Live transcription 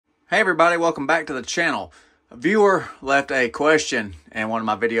Hey everybody, welcome back to the channel. A viewer left a question in one of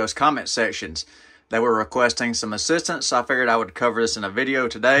my video's comment sections. They were requesting some assistance, so I figured I would cover this in a video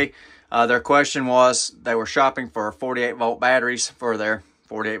today. Their question was, they were shopping for 48 volt batteries for their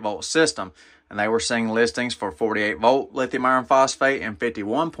 48 volt system, and they were seeing listings for 48 volt lithium iron phosphate and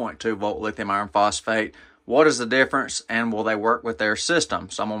 51.2 volt lithium iron phosphate. What is the difference, and will they work with their system?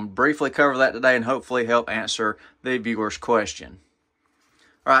 So I'm going to briefly cover that today and hopefully help answer the viewer's question.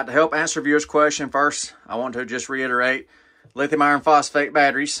 All right, to help answer viewer's question, first, I want to just reiterate, lithium iron phosphate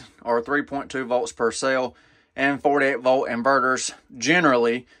batteries are 3.2 volts per cell, and 48 volt inverters,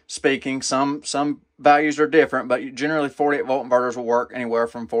 generally speaking, some values are different, but generally 48 volt inverters will work anywhere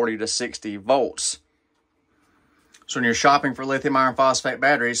from 40 to 60 volts. So when you're shopping for lithium iron phosphate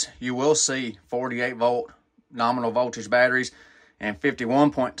batteries, you will see 48 volt nominal voltage batteries and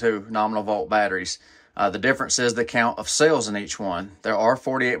 51.2 nominal volt batteries. The difference is the count of cells in each one. There are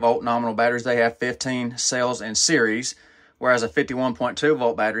 48 volt nominal batteries. They have 15 cells in series, whereas a 51.2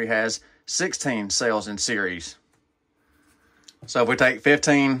 volt battery has 16 cells in series. So if we take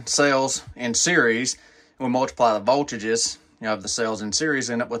 15 cells in series, and we multiply the voltages, of the cells in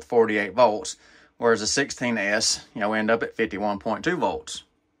series, end up with 48 volts, whereas a 16S, we end up at 51.2 volts.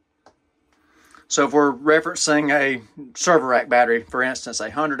 So if we're referencing a server rack battery, for instance, a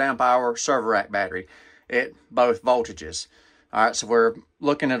 100 amp hour server rack battery at both voltages. All right, so we're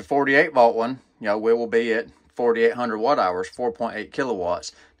looking at a 48 volt one, we will be at 4,800 watt hours, 4.8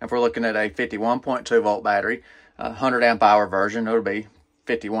 kilowatts. If we're looking at a 51.2 volt battery, 100 amp hour version, it'll be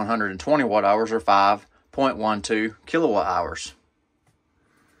 5,120 watt hours or 5.12 kilowatt hours.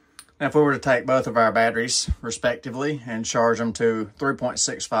 Now, if we were to take both of our batteries respectively and charge them to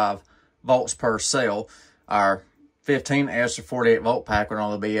 3.65 volts per cell, our 15S or 48 volt pack would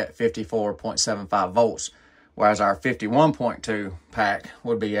only be at 54.75 volts, whereas our 51.2 pack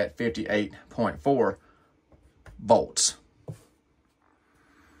would be at 58.4 volts.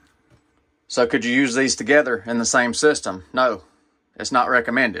 So could you use these together in the same system? No, it's not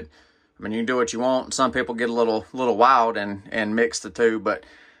recommended. I mean, you can do what you want. Some people get a little wild and mix the two, but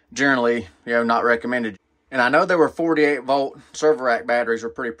generally, not recommended. And I know there were 48 volt server rack batteries were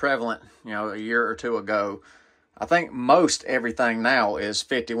pretty prevalent, a year or two ago. I think most everything now is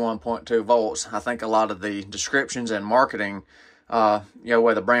 51.2 volts. I think a lot of the descriptions and marketing, where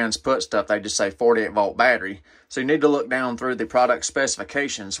the brands put stuff, they just say 48 volt battery. So you need to look down through the product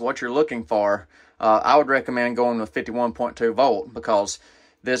specifications, what you're looking for. I would recommend going with 51.2 volt because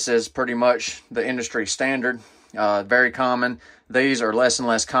this is pretty much the industry standard, very common. These are less and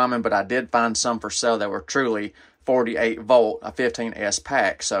less common, but I did find some for sale that were truly 48 volt, a 15S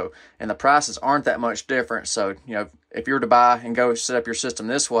pack. So, and the prices aren't that much different. So, if you were to buy and go set up your system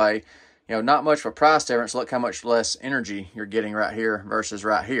this way, not much of a price difference. Look how much less energy you're getting right here versus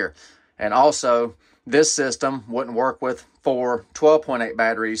right here. And also, this system wouldn't work with 4 12.8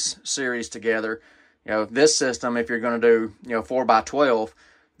 batteries series together. This system, if you're going to do, 4x12,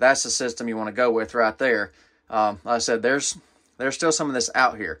 that's the system you want to go with right there. Like I said, there's still some of this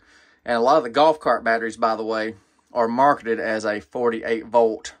out here. And a lot of the golf cart batteries, by the way, are marketed as a 48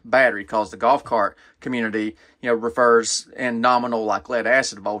 volt battery because the golf cart community, refers in nominal like lead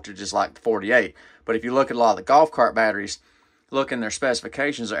acid voltages like the 48. But if you look at a lot of the golf cart batteries, look in their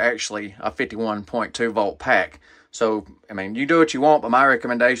specifications, are actually a 51.2 volt pack. So, I mean, you do what you want, but my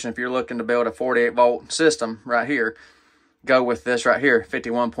recommendation, if you're looking to build a 48 volt system right here, go with this right here,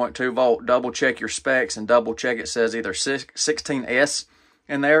 51.2 volt. Double check your specs and double check it says either 16S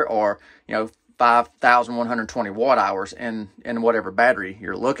in there or, 5,120 watt hours in whatever battery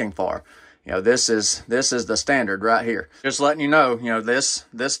you're looking for. This is the standard right here. Just letting you know, this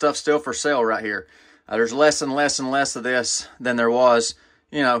stuff's still for sale right here. There's less and less and less of this than there was,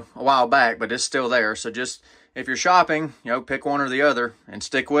 a while back, but it's still there. So just, if you're shopping, pick one or the other and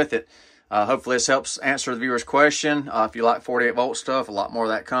stick with it. Hopefully this helps answer the viewer's question. If you like 48 volt stuff, a lot more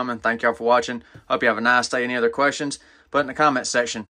of that coming. Thank y'all for watching. Hope you have a nice day. Any other questions, put in the comment section.